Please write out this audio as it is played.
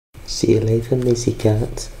See you later, Missy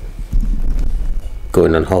Cat.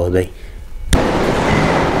 Going on holiday.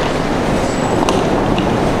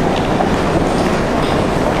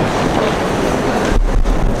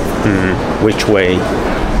 Which way?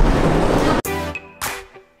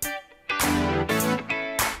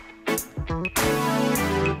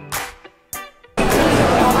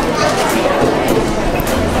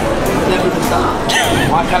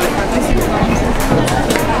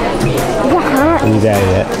 Are you there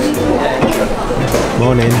yet?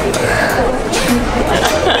 Morning.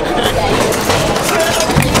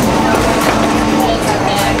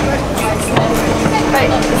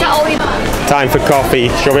 Time for coffee.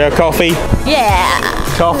 Shall we have coffee? Yeah.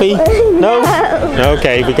 Coffee? No?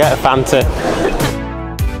 Okay, we get a Fanta.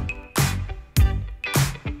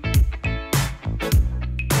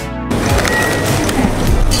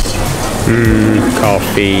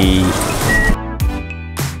 Coffee.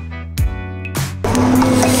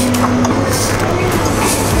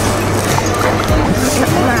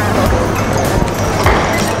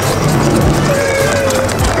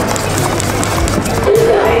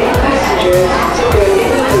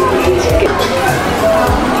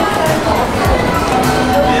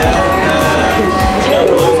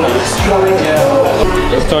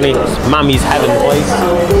 Tony, it's Mummy's heaven place.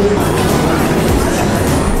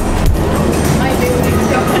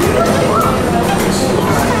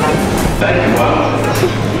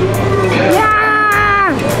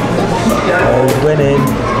 Oh, he's winning.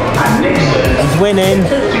 He's winning.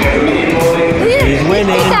 He's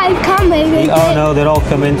winning. Oh no, they're all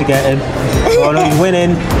coming to get him. Oh no, he's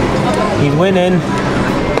winning. He's winning.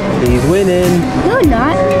 He's winning. No,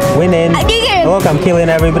 not. Winning. Look, I'm killing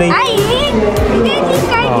everybody.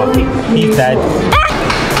 Oh, he's dead.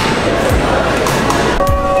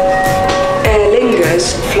 Aer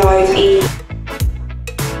Lingus Flight E.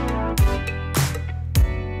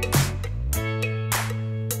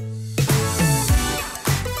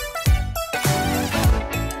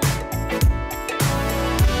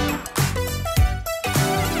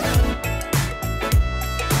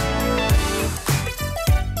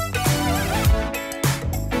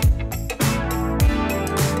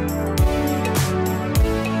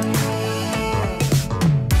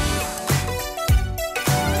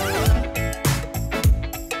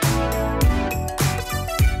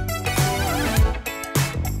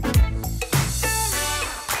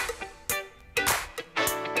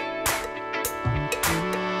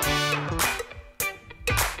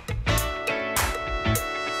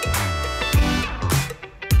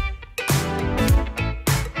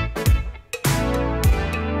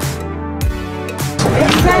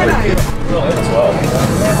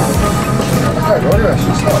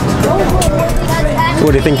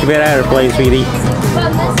 What do you think of your aeroplane, sweetie?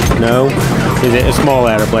 No? Is it a small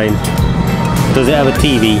aeroplane? Does it have a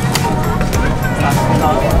TV?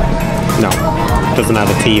 No, doesn't have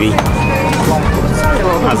a TV.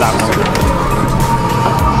 How's that one?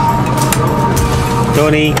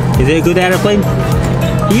 Tony, is it a good aeroplane?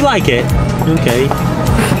 You like it? Okay.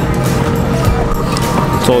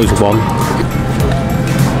 It's always one.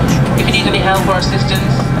 If you need any help or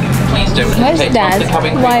assistance, please don't hesitate to ask the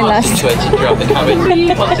cabin crew are situated throughout the cabin.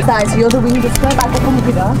 Guys, you're the wing display back up on the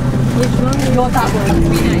bigger. Which one? You're that one.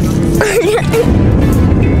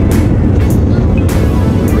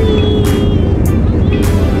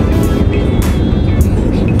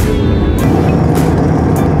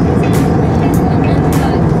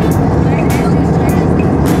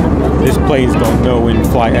 This plane's got no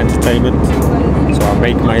in-flight entertainment, so I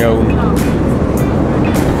make my own.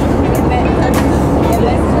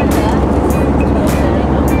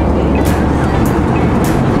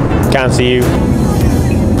 Can't see you.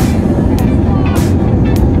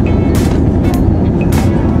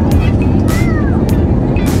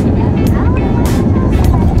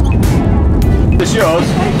 It's yours.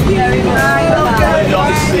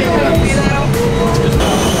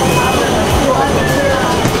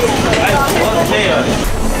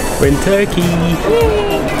 We're in Turkey.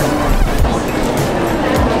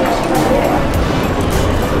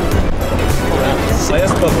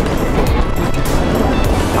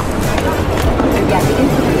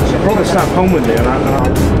 Probably snap home with you and I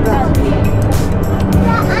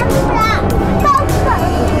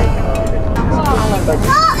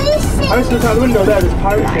just look out the window there, there's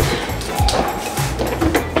pirate ship.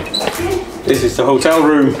 This is the hotel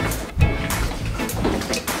room.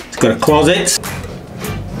 It's got a closet.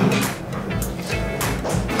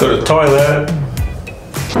 Got a toilet.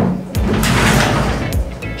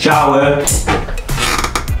 Shower.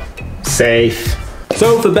 Safe.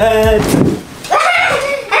 Sofa bed.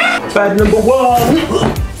 Bed number one.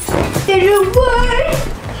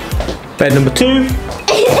 Bed number 2.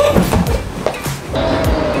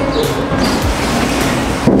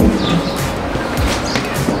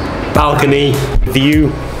 Balcony view.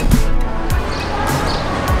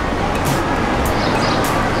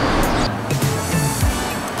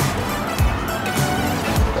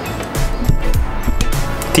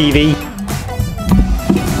 TV.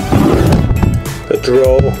 A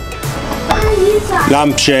drawer.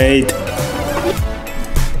 Lampshade.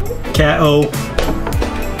 Kettle.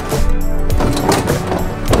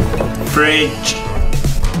 Fridge.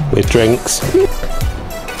 With drinks.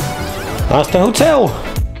 That's the hotel.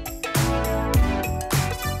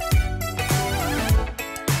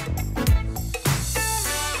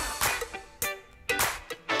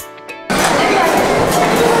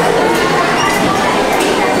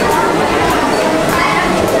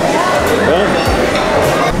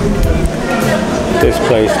 This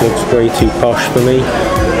place looks way too posh for me.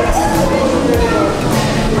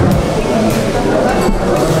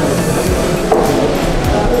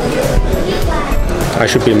 I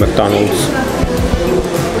should be in McDonald's.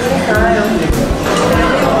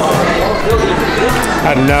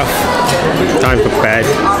 Had enough. Time for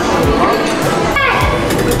bed.